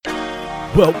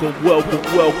Welcome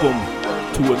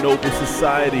to a noble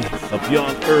society of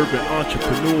young urban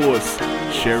entrepreneurs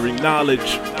sharing knowledge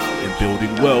and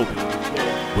building wealth.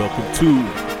 Welcome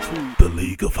to the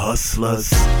League of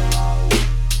Hustlers.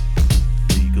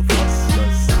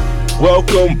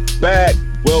 Welcome back to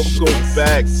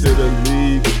the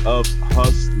League of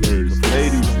Hustlers.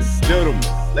 Ladies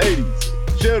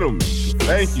and gentlemen,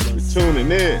 thank you for tuning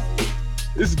in.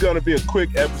 This is going to be a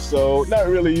quick episode, not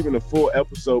really even a full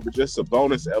episode, but just a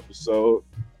bonus episode.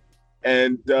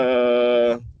 And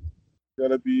going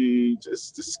to be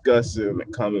just discussing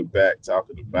and coming back,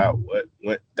 talking about what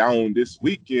went down this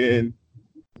weekend.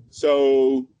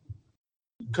 So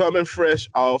coming fresh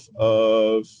off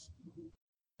of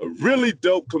a really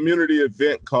dope community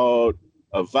event called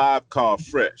A Vibe Called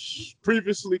Fresh,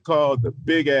 previously called the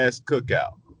Big Ass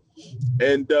Cookout.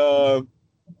 And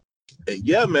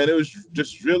yeah, man, it was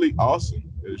just really awesome.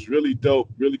 It was really dope,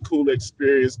 really cool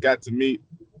experience. Got to meet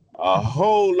a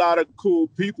whole lot of cool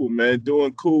people, man,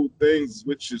 doing cool things,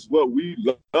 which is what we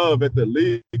love at the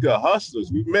League of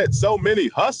Hustlers. We met so many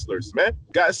hustlers, man.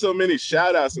 Got so many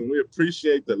shout outs, and we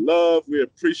appreciate the love. We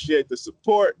appreciate the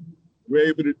support. We're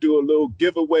able to do a little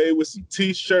giveaway with some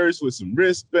t-shirts, with some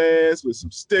wristbands, with some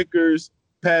stickers,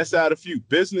 pass out a few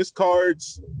business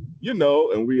cards,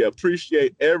 and we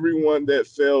appreciate everyone that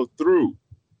fell through.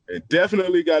 And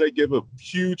definitely got to give a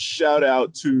huge shout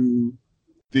out to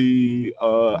the,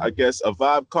 A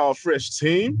Vibe Called Fresh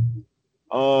team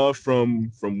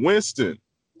from Winston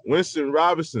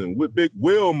Robinson with Big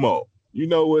Wilmo. You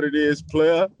know what it is,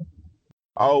 player.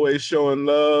 Always showing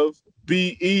love.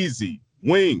 Be Easy,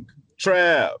 Wing,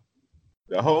 Trav,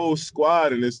 the whole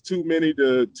squad, and it's too many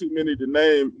to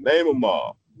name them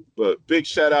all. But big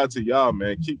shout out to y'all,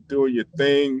 man. Keep doing your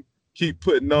thing. Keep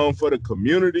putting on for the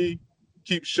community.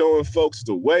 Keep showing folks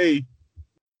the way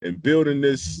and building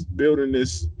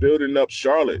up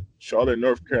Charlotte,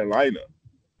 North Carolina.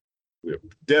 We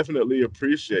definitely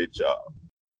appreciate y'all.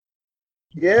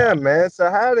 Yeah, man.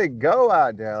 So how did it go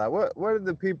out there? Like, what did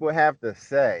the people have to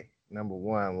say? Number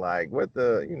one, like, what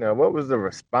was the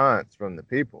response from the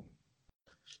people?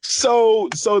 So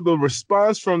the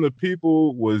response from the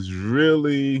people was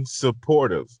really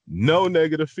supportive. No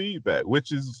negative feedback,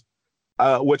 which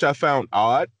I found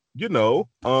odd.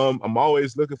 I'm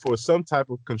always looking for some type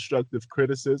of constructive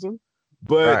criticism,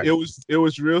 but right. It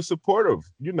was real supportive.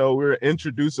 We're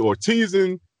introducing or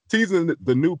teasing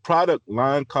the new product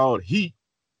line called Heat,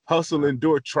 Hustle,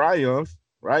 Endure, Triumph.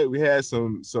 Right, we had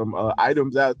some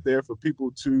items out there for people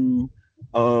to.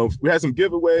 We had some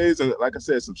giveaways and, like I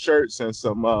said, some shirts and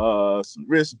some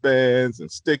wristbands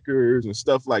and stickers and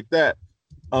stuff like that.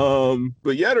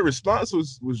 But yeah, the response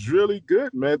was really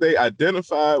good, man. They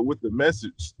identified with the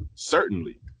message,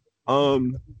 certainly.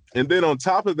 And then on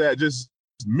top of that, just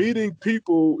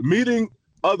meeting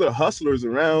other hustlers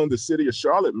around the city of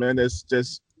Charlotte, man. That's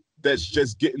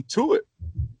just getting to it,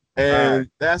 and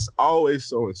that's always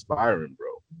so inspiring, bro.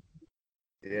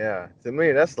 Yeah, to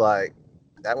me,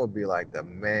 that would be like the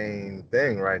main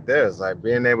thing right there. Is like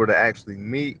being able to actually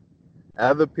meet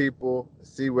other people,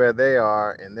 see where they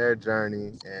are in their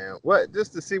journey, and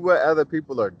just to see what other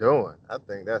people are doing. I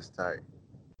think that's tight.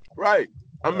 Right.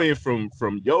 I mean, from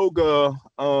yoga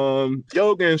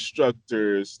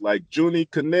instructors like Junie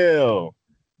Cannell,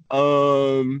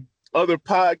 other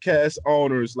podcast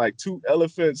owners like Two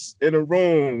Elephants in a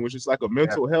Room, which is like a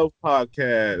mental health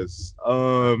podcast.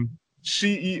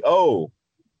 CEO,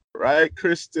 right?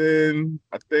 Kristen,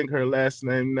 I think her last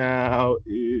name now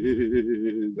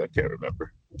is, I can't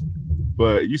remember,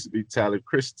 but it used to be Tyler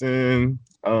Kristen.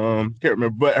 Can't remember,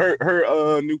 but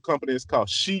her new company is called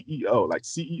SheEO, like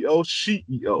CEO,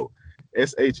 SheEO,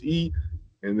 SHE,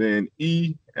 and then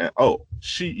E and O,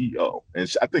 SheEO.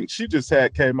 And I think she just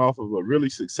came off of a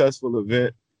really successful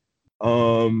event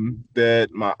that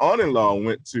my aunt-in-law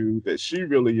went to that she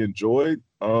really enjoyed.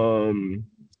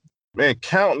 Man,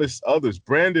 countless others.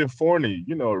 Brandon Forney,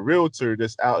 a realtor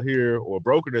that's out here or a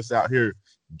broker that's out here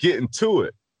getting to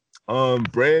it.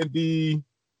 Brandy,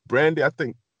 I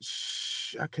think,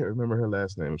 I can't remember her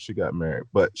last name. She got married,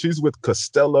 but she's with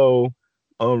Costello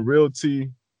Realty.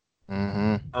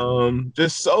 Mm-hmm.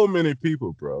 Just so many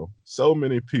people, bro. So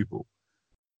many people.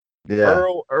 Yeah.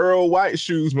 Earl White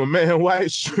Shoes, my man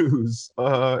White Shoes.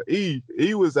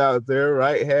 He was out there,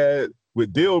 right? Had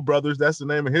with Deal Brothers, that's the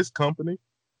name of his company.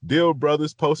 Deal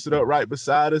Brothers posted up right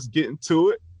beside us, getting to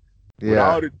it. Yeah. With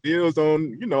all the deals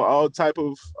on, all type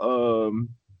of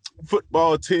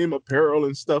football team apparel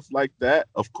and stuff like that.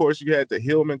 Of course, you had the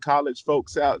Hillman College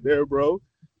folks out there, bro.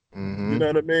 Mm-hmm. You know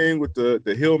what I mean? With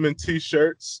the Hillman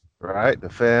t-shirts. Right, the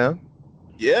fam.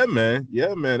 Yeah, man.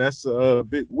 Yeah, man. That's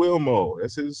Big Wilmo.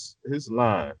 That's his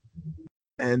line.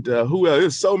 And who else?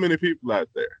 There's so many people out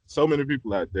there. So many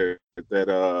people out there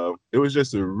that it was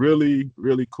just a really,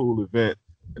 really cool event.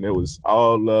 And it was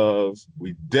all love.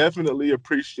 We definitely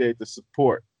appreciate the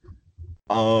support.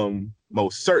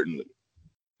 Most certainly.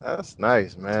 That's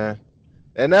nice, man.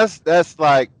 And that's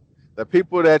like the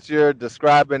people that you're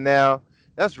describing now.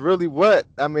 That's really what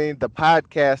I mean. The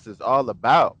podcast is all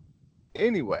about.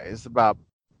 Anyway, it's about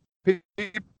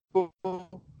people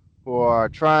who are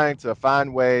trying to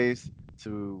find ways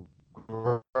to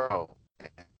grow, and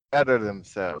better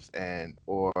themselves, and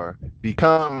or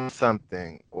become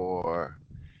something, or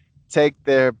take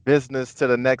their business to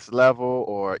the next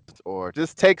level, or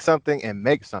just take something and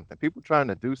make something. People trying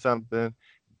to do something,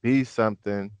 be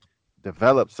something,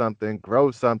 develop something,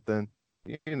 grow something,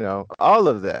 all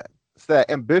of that. It's that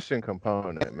ambition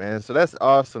component, man. So that's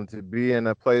awesome to be in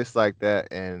a place like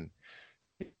that and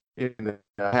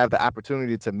have the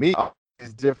opportunity to meet all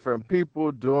these different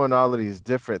people doing all of these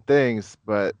different things.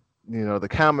 But the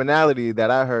commonality that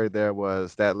I heard there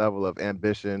was that level of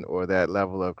ambition or that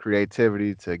level of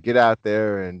creativity to get out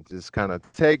there and just kind of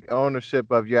take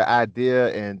ownership of your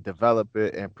idea and develop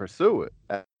it and pursue it.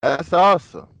 That's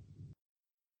awesome.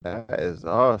 That is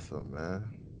awesome,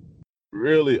 man.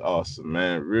 Really awesome,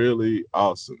 man. Really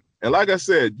awesome. And like I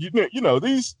said,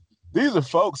 these are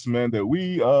folks, man, that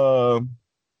we a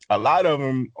lot of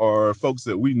them are folks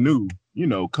that we knew,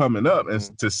 coming up,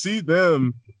 and to see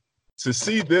them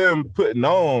putting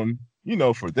on,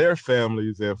 for their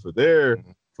families and for their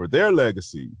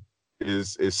legacy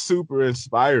is super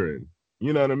inspiring.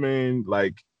 You know what I mean?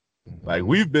 Like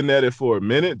we've been at it for a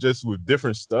minute, just with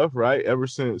different stuff, right? Ever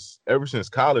since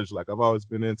college, like I've always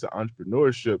been into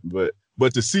entrepreneurship, but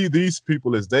to see these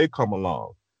people as they come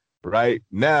along, right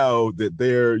now that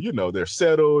they're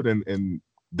settled and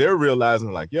they're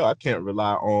realizing like, yo, I can't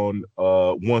rely on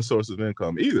one source of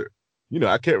income either.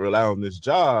 I can't rely on this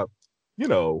job,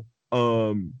 and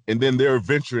then they're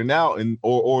venturing out and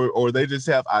or they just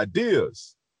have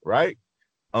ideas, right?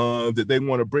 That they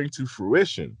want to bring to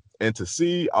fruition. And to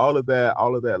see all of that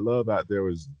love out there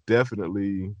was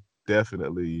definitely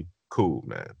cool,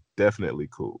 man. Definitely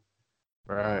cool.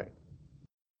 Right.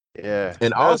 Yeah.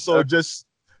 And also just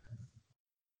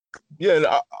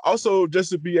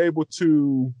to be able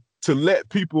to let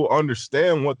people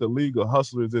understand what the League of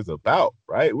Hustlers is about,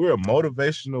 right? We're a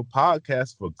motivational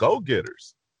podcast for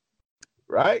go-getters,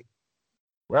 right?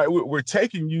 We're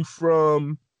taking you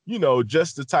from,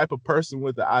 just the type of person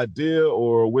with the idea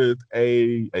or with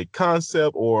a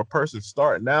concept, or a person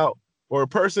starting out, or a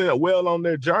person well on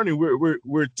their journey.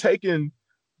 We're taking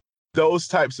those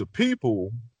types of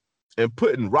people and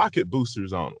putting rocket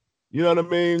boosters on them. You know what I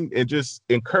mean? And just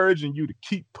encouraging you to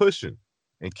keep pushing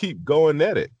and keep going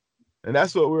at it. And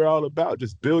that's what we're all about,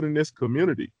 just building this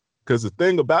community. Because the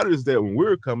thing about it is that when we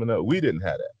were coming up, we didn't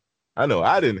have that. I know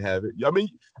I didn't have it. I mean,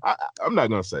 I'm not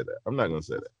going to say that.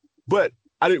 But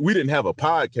we didn't have a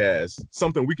podcast,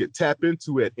 something we could tap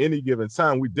into at any given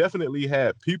time. We definitely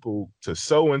had people to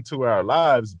sow into our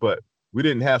lives, but we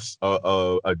didn't have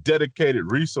a dedicated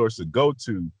resource to go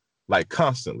to like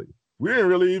constantly. We didn't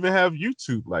really even have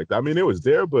YouTube like that. I mean, it was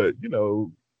there, but the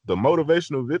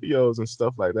motivational videos and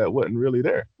stuff like that wasn't really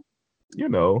there.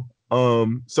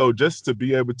 So just to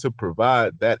be able to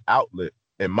provide that outlet,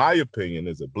 in my opinion,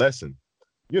 is a blessing.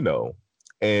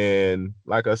 And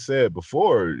like I said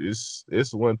before, it's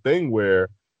one thing where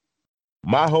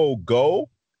my whole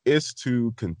goal is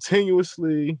to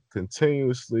continuously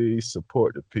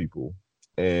support the people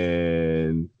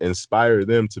and inspire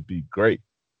them to be great.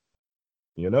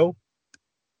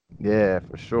 Yeah,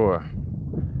 for sure.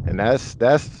 And that's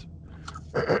that's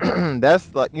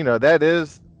like, that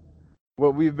is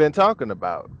what we've been talking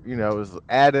about, is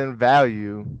adding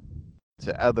value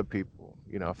to other people,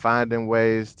 finding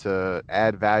ways to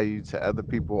add value to other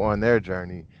people on their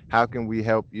journey. How can we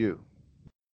help you?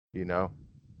 And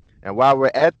while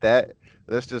we're at that,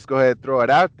 let's just go ahead and throw it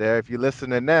out there. If you're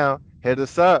listening now, hit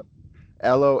us up,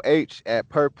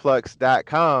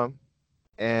 loh@perplux.com,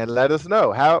 and let us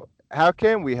know how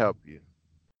can we help you?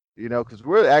 Because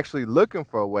we're actually looking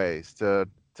for ways to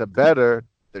better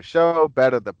the show,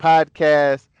 better the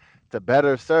podcast, to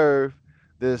better serve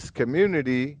this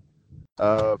community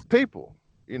of people.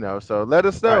 So let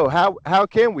us know how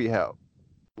can we help?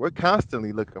 We're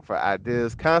constantly looking for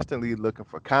ideas, constantly looking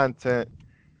for content.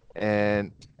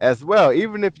 And as well,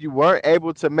 even if you weren't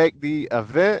able to make the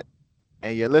event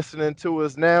and you're listening to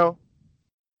us now,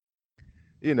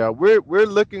 we're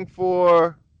looking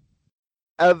for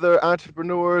other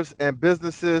entrepreneurs and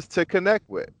businesses to connect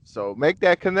with. So make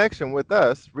that connection with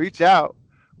us. Reach out.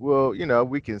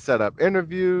 we can set up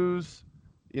interviews,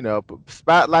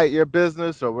 spotlight your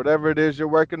business or whatever it is you're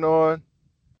working on.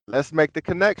 Let's make the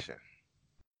connection.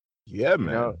 Yeah,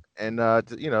 man. And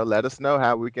let us know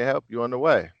how we can help you on the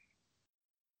way.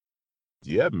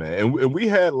 Yeah, man. And we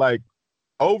had like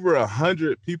over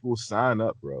 100 people sign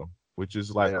up, bro, which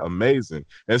is like amazing.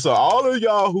 And so all of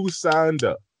y'all who signed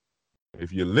up,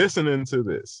 if you're listening to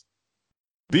this,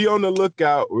 be on the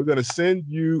lookout. We're going to send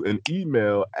you an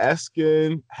email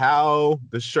asking how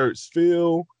the shirts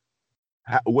feel,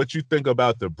 what you think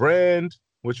about the brand,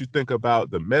 what you think about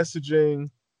the messaging,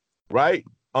 right?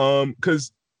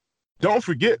 Because don't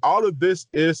forget, all of this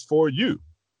is for you,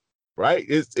 right?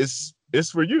 It's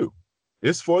for you.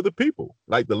 It's for the people.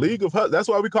 Like the League of Hustlers. That's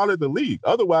why we call it the League.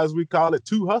 Otherwise, we call it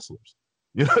Two Hustlers.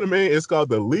 You know what I mean? It's called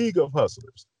the League of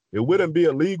Hustlers. It wouldn't be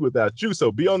a league without you.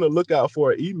 So be on the lookout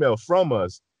for an email from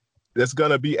us that's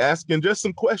going to be asking just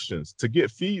some questions to get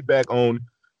feedback on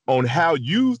how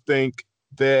you think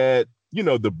that,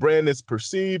 the brand is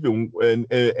perceived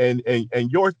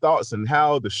and your thoughts and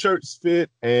how the shirts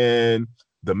fit and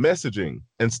the messaging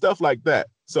and stuff like that.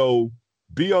 So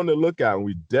be on the lookout, and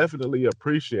we definitely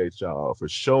appreciate y'all for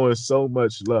showing so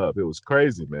much love. It was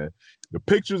crazy, man. The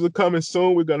pictures are coming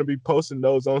soon. We're going to be posting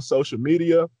those on social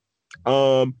media.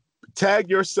 Tag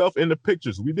yourself in the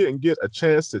pictures. We didn't get a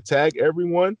chance to tag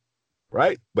everyone,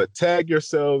 right? But tag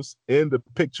yourselves in the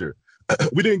picture.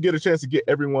 We didn't get a chance to get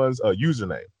everyone's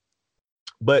username.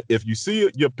 But if you see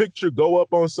your picture go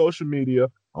up on social media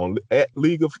on at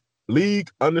League_of_Hustlers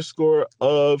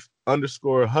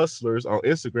on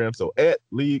Instagram. So at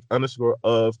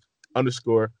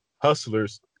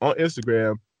League_of_Hustlers on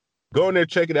Instagram. Go in there,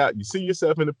 check it out. You see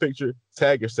yourself in the picture,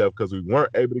 tag yourself, because we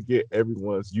weren't able to get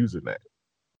everyone's username.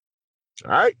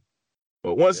 All right.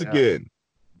 But once again,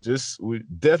 we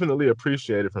definitely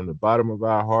appreciate it from the bottom of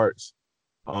our hearts.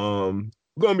 We're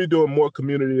going to be doing more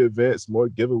community events, more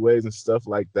giveaways and stuff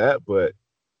like that. But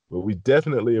we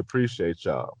definitely appreciate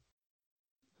y'all.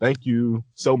 Thank you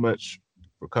so much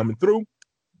for coming through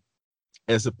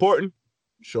and supporting,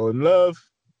 showing love.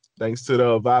 Thanks to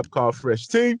the Vibe Call Fresh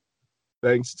team.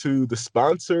 Thanks to the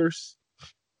sponsors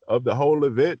of the whole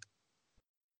event.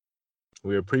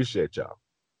 We appreciate y'all.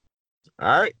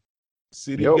 All right.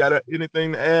 CD, you got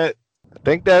anything to add? I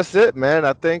think that's it, man.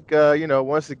 I think,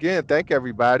 once again, thank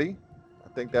everybody. I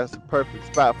think that's the perfect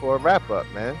spot for a wrap up,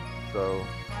 man. So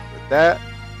with that,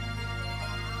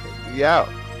 we out.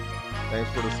 Thanks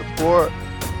for the support.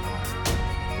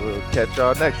 We'll catch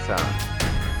y'all next time.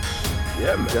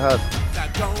 Yeah, man.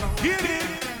 Get it.